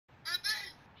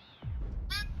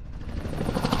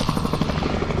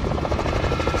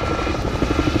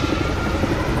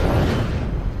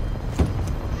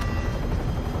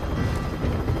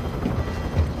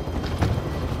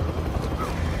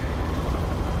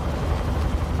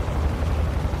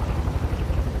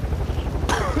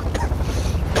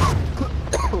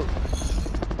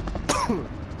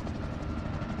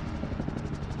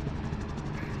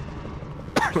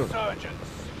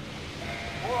Resurgence.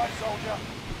 Alright, soldier.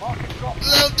 Mark the drop.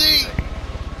 Lil D!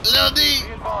 Lil D!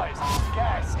 Be advised,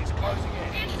 gas is closing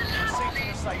in. Proceed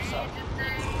to the safe zone.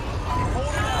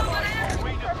 Fallen allies will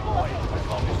redeploy as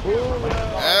long as you remain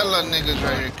Hella niggas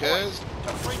right here, cuz.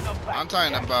 to bring them back. I'm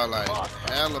talking Gas about like marked.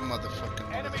 hella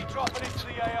motherfucking Enemy niggas. dropping into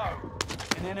the AO.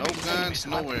 An enemy No team guns, is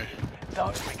nowhere. hunted.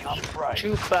 Don't become prey.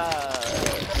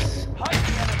 Chupas. Hunt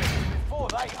the enemy before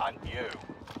they hunt you.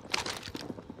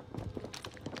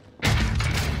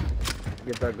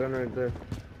 Get that gun right there.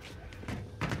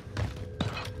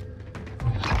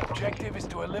 Objective is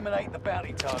to eliminate the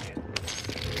bounty target.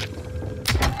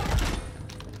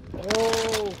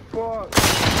 Oh, fuck.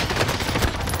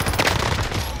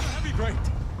 Heavy great.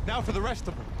 Now for the rest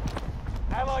of them.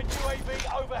 Allied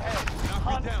UAV overhead. Knock it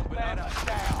Hunt down, but not banner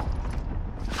down.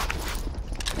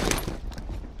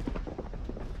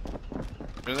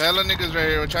 There's hella niggas right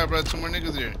here. Watch out, bro. Two more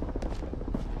niggas here.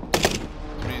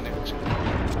 Three niggas.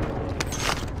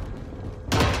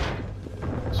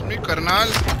 It's me, carnal.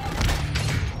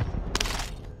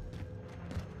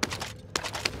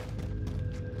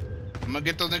 I'm gonna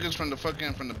get those niggas from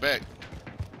the back.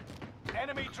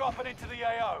 Enemy dropping into the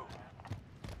AO.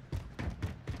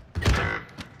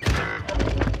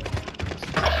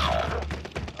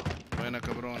 Buena,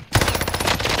 cabrón.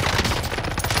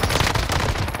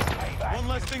 One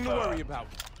less thing to worry about.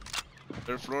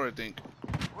 Third floor, I think.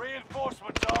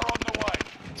 Reinforcements are on the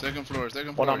way. Second floor,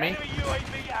 second One floor. on me. Enemy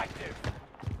UAV active.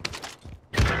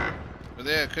 Over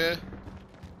there, cuz.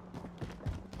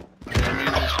 Okay, I'm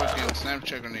using this fucking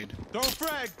Snapchat grenade. Don't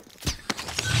frag.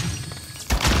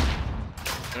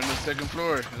 They're on the second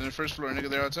floor. They're on the first floor, nigga.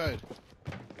 They're outside.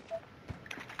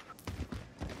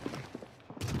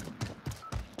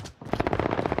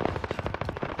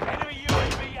 Enemy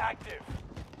UAV active.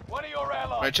 One of your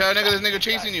allies. Right, child, nigga. This nigga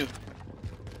chasing you.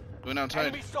 Going outside.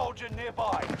 Enemy soldier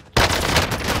nearby.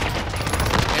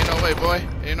 Ain't no way, boy.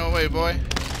 Ain't no way, boy.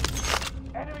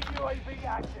 Enemy UAV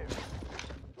active.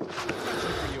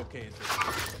 Pretty okay.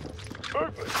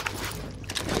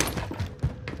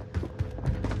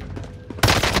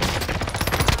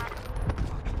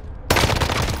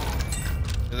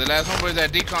 The last homeboy's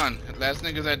at decon. Last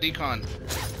nigga's at decon.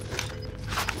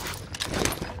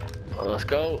 Let's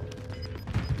go.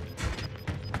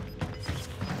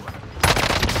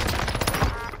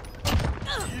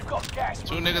 You've got gas.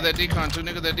 Two niggas at decon. Two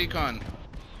niggas at decon.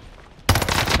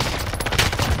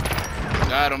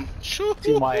 Got him. Shoo.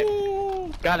 Team white.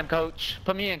 Got him, coach.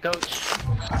 Put me in, coach.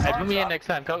 Hey, put me in next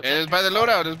time, coach. Hey, it's by the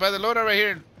loadout. It's by the loadout right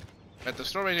here. At the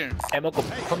store right here. Hey, Moko,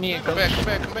 put me in, Come coach. back, come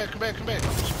back, come back, come back, come back.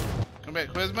 Come back.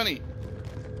 Where's money?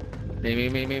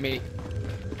 Me.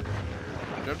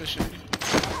 Grab this shit.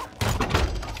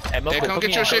 Hey, Moko, Hey, come put get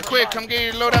me your in. shit quick. Come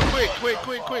get your loadout quick.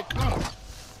 Quick. Come on.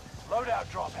 Loadout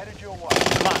drop headed your way.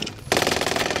 Come on.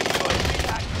 Enemy UAV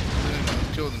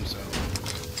active. Kill themselves.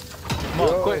 Come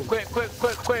on, quick.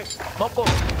 Moko,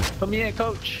 put me in,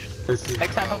 coach.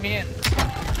 Next time, put me in.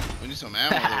 We need some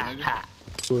ammo though, nigga.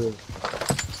 Cool.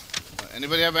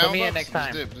 Anybody have Put ammo? me in box? next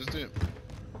time. Let's dip.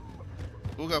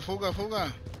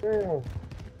 Fuga. Oh.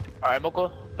 Alright,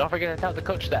 Moko, don't forget to tell the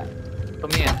coach that.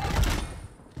 Put me in.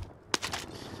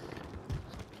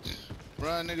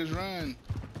 Run, niggas, run.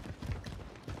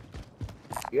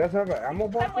 You guys have an ammo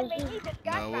box? Someone may need this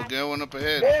gun We'll back. get one up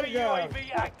ahead. Enemy Yeah.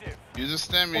 UAV active. Use a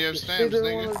stem. You have stems, They don't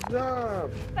nigga. wanna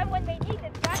jump. Someone may need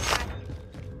this gun back.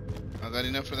 I got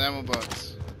enough for the ammo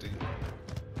box. I think.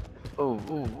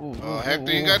 Ooh.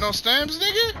 Hector, you got no stems,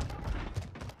 nigga?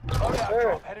 Loadout Hey.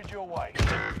 drop headed your way.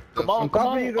 Come I'm on.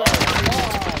 copying you guys.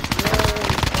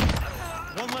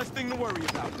 One less thing to worry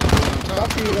about.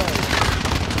 Copy you guys.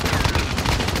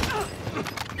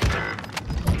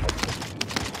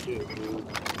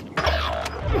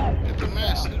 Get the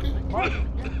mask, nigga.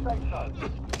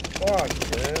 Fuck,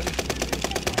 man.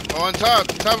 Oh, on top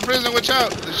of prison, watch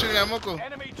out. They're shooting at Moko.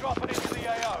 Enemy dropping into the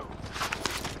AO.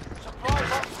 Supply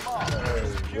box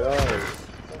marked. Secure.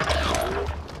 Yo.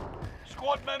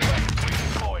 Squad member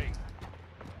redeploying.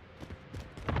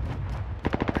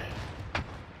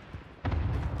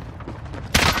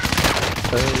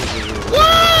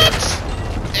 What?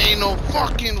 Ain't no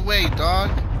fucking way, dog.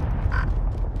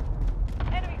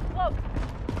 Enemy close.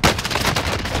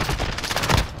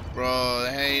 Bro,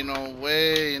 there ain't no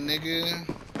way, nigga.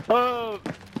 Oh,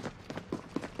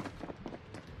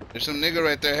 There's some nigga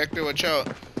right there, Hector. Watch out.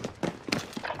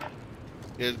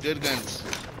 He has good guns.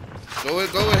 Go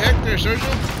with Hector, Sergio.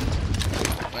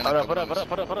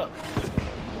 Hold up.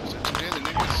 Yeah, the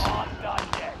niggas. Not done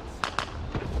yet.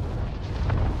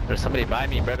 There's somebody by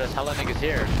me, bro. There's hella niggas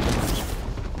here.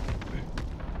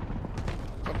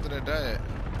 Fuck did I die at?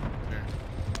 Here.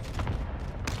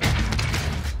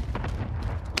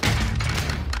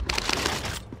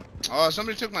 Oh,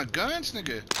 somebody took my guns,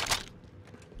 nigga.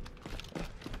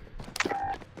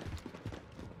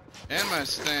 And my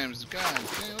stems. God damn,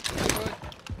 what the fuck?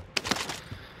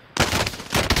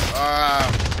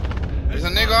 There's a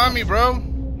nigga on me, bro. I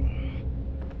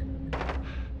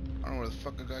don't know where the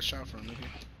fuck I got shot from, nigga.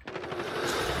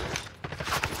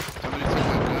 Somebody took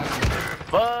my gun.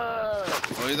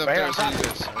 Fuck! Oh, he's up Right there. I on see top.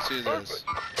 this. I see this.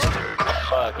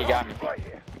 Fuck, he got me.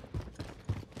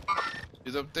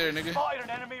 He's up there, nigga. Spotted an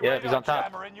enemy Yeah, radar he's on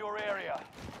top. jammer in your area.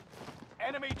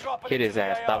 Enemy dropping Hit his into the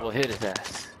ass, AO. double hit his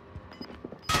ass.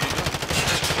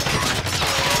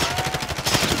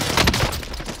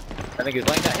 I think he's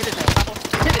laying down. Hit his ass, double.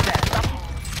 Hit his ass, double.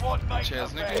 Squad mate Cheers,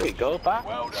 nigga. There we go, pop.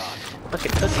 Well done.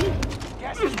 Fucking pussy.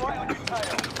 Gas is right on your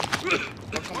tail.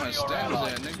 Fuck on my stems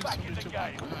there, nigga. Back in Somebody the took my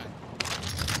game. gun.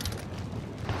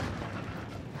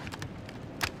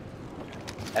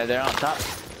 Hey, they're on top.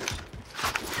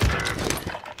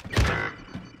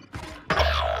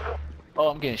 Oh,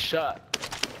 I'm getting shot.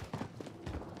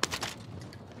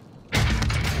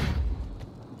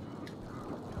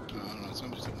 No,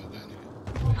 somebody took my gun,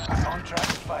 nigga. Contract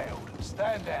failed.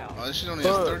 Stand down. Oh, this shit only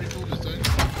has 30 bullets, dude.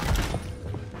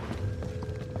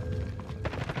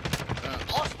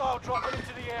 Hostile dropping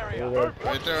into the area.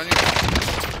 Right there on you.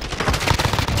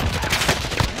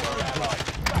 Your allies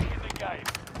back in the game.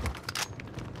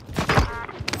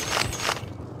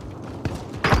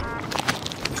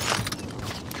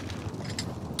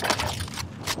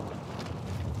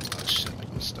 Oh shit,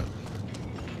 I'm stuck.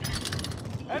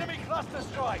 Enemy cluster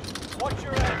strike. Watch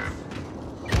your heads.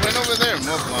 Went over there,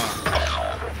 Mokma.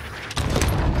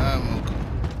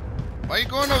 Mokma. Why you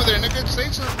going over there, nigga? Say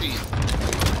something.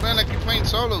 Playing like you're playing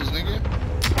solos, nigga.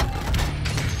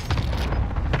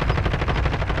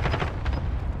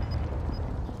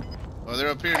 Oh, they're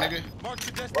up here, nigga. Mark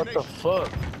the What the destination. fuck?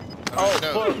 Oh,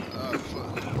 fuck. Oh,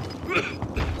 fuck.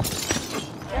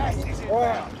 Gas is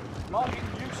inbound. Marking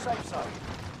new safe zone.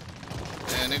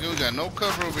 Yeah, nigga, we got no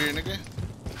cover over here, nigga.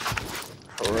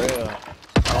 For real.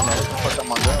 I don't know what the fuck I'm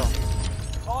gonna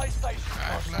go. Buy station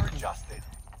Alright, costs are fuck. adjusted. Yeah,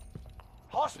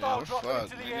 Hostile we're dropping fucked,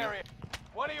 into the nigga. area.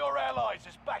 One of your allies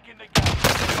is back in the game.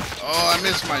 Oh, I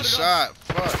missed my shot.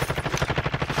 Fuck.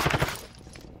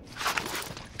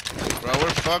 Bro, we're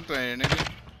fucked right here, nigga.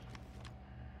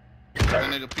 That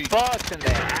nigga peek. Fucked in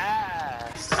the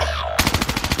ass.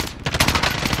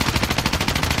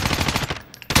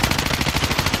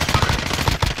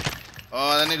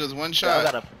 Oh, that nigga's one I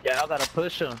shot. gotta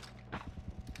push him.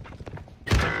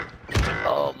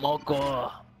 Oh,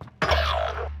 Moko.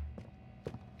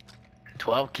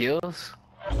 12 kills?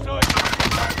 Resurgence is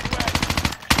southwest.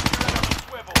 You're on a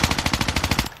swivel.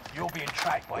 You're being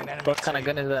tracked by an enemy What kind of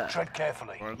team. gun is that? Tread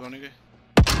carefully. Where I go, nigga?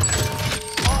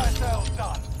 RSL's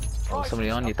done. Oh, somebody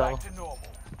on you, Prices are dog. back to normal.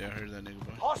 Yeah, I heard that nigga,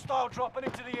 bro. Hostile dropping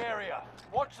into the area.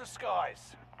 Watch the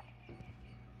skies.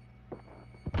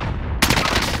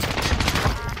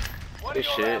 One Good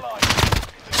of your shit.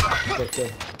 allies.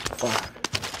 Okay.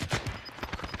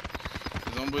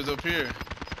 His homeboy's up here.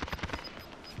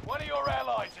 One of your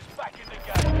allies is back in the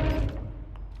game.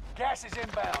 Gas is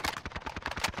inbound.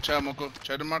 Try, Moko.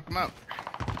 Try to mark him out.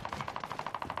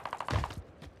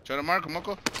 Try to mark him,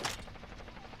 Moko.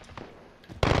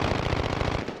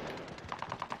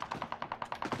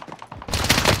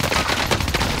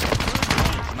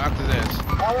 Knocked his ass.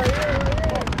 All right, here.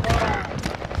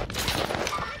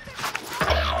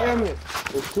 Damn it.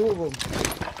 There's two of them.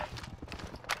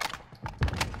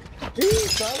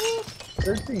 Jeez, Tyler.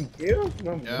 13 kills?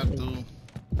 No, Yeah, dude.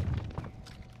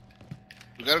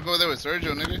 We gotta go there with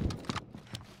Sergio, nigga.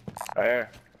 Right here.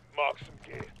 Mark some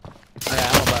gear. Yeah,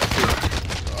 I'm about to.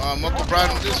 Oh, Moko brought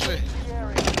him this way. The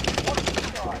area. Watch the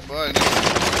skies. Boy, nigga.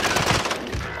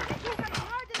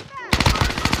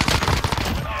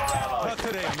 Not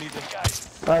today, I need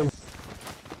this. Nice.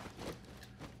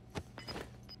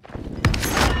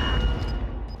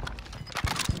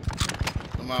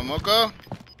 Come on, Moko.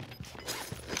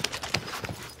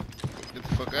 Get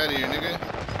the fuck out of here, nigga.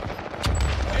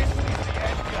 This is the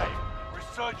end game.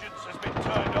 Resurgence has been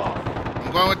turned off.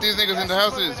 I'm going with these niggas in the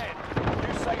houses.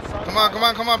 Come on, come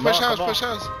on, come on. Push Come on, house, come on. push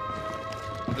house.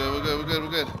 We're good, we're good, we're good, we're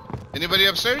good. Anybody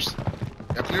upstairs?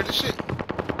 I cleared the shit.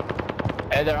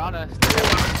 Hey, they're on us.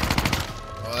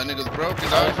 Oh, that nigga's broken, Oh,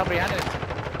 there's dog. somebody behind us.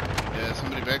 Yeah,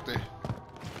 somebody back there.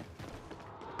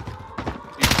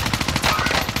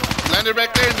 He landed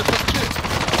back there in the fucking shit.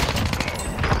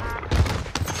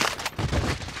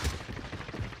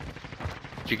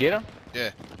 Did you get him? Yeah.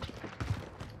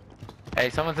 Hey,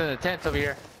 someone's in the tents over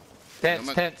here. Tents, Come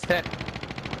on. tents, tents.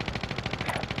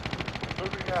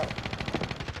 Moving out.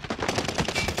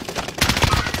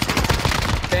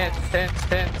 Tents, tents,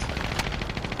 tents.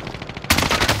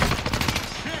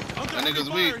 That nigga's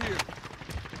weak.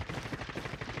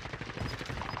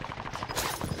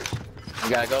 We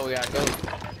gotta go, we gotta go.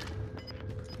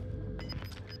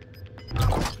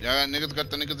 Y'all niggas got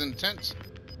the niggas in the tents.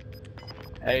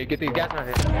 Hey, get these gas right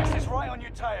here. Gas is right on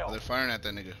your Oh, tail. they're firing at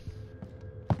that nigga.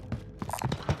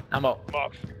 I'm up.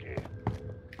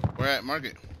 Where at? Mark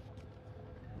it.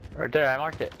 Right there, I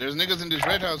marked it. There's niggas in this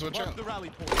red house. Watch Mark out. the rally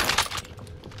point.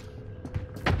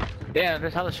 Damn,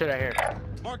 there's hella shit right here.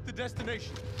 Mark the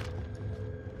destination.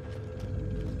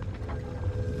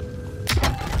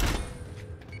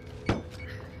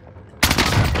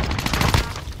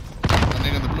 That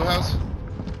nigga in the blue house.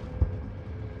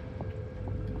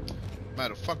 I'm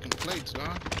out of fucking plates,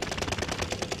 huh?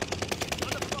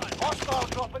 Hostile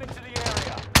dropping into the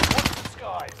area. Watch the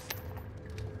skies.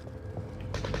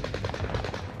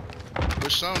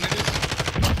 Push some niggas.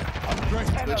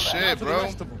 Great. Good shit, bro.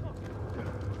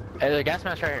 Hey, there's a gas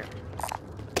mask right here.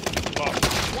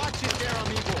 Watch it there,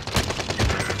 amigo.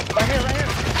 Right here, right here.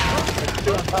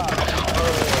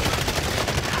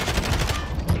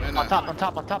 Man, On top, on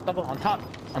top, on top, double, on top,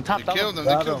 They double. killed him.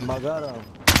 They Got killed him, him. I got him.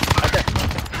 Right there.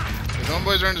 His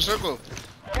homeboys are in the circle.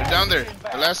 They're down there.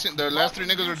 The last three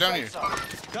niggas are down here.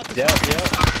 Got the Hit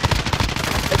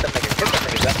them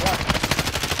niggas, that's one.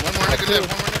 One more nigga left.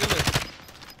 One more nigga left.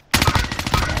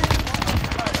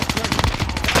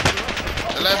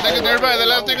 The last nigga's nearby. The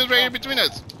last nigga's right here between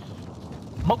us.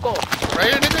 Moko, Right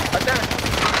here, nigga. right there.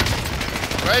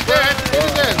 Right there.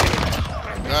 Nigga's dead.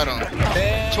 Got him.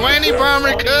 Damn. 20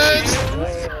 bomber, cuz.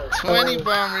 20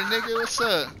 bomber, nigga. What's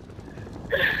up?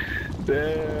 Yeah,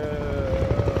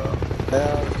 I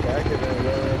was cracking it,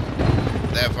 man.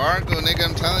 That Vargo, nigga.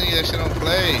 I'm telling you, that shit don't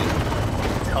play.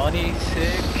 26,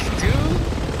 dude.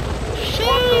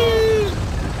 Shit.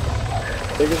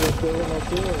 Niggas are stealing my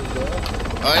kills, bro.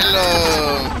 Oilo.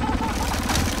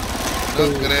 No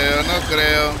creo, no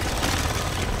creo.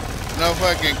 No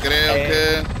fucking creo,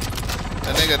 kid.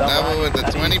 That nigga double with the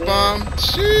 20 bomb.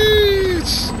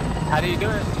 Sheesh. How do you do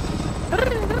it?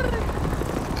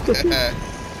 Let's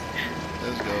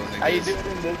go, How you niggas.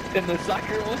 do it in the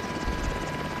soccer one?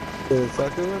 The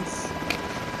second ones?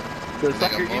 The Nigga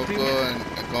soccer Moco YouTube? and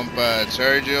el compa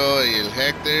Sergio y el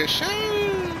Hector. Shoo.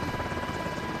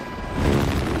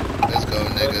 Let's go,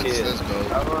 niggas. Let's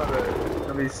go.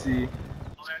 Let me see.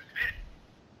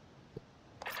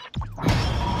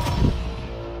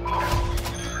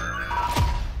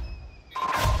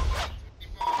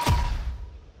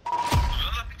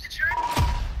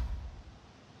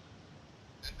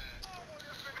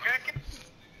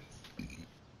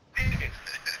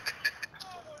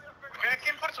 Cada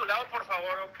quien por su lado, por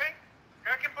favor, ¿ok?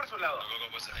 Cada quien por su lado.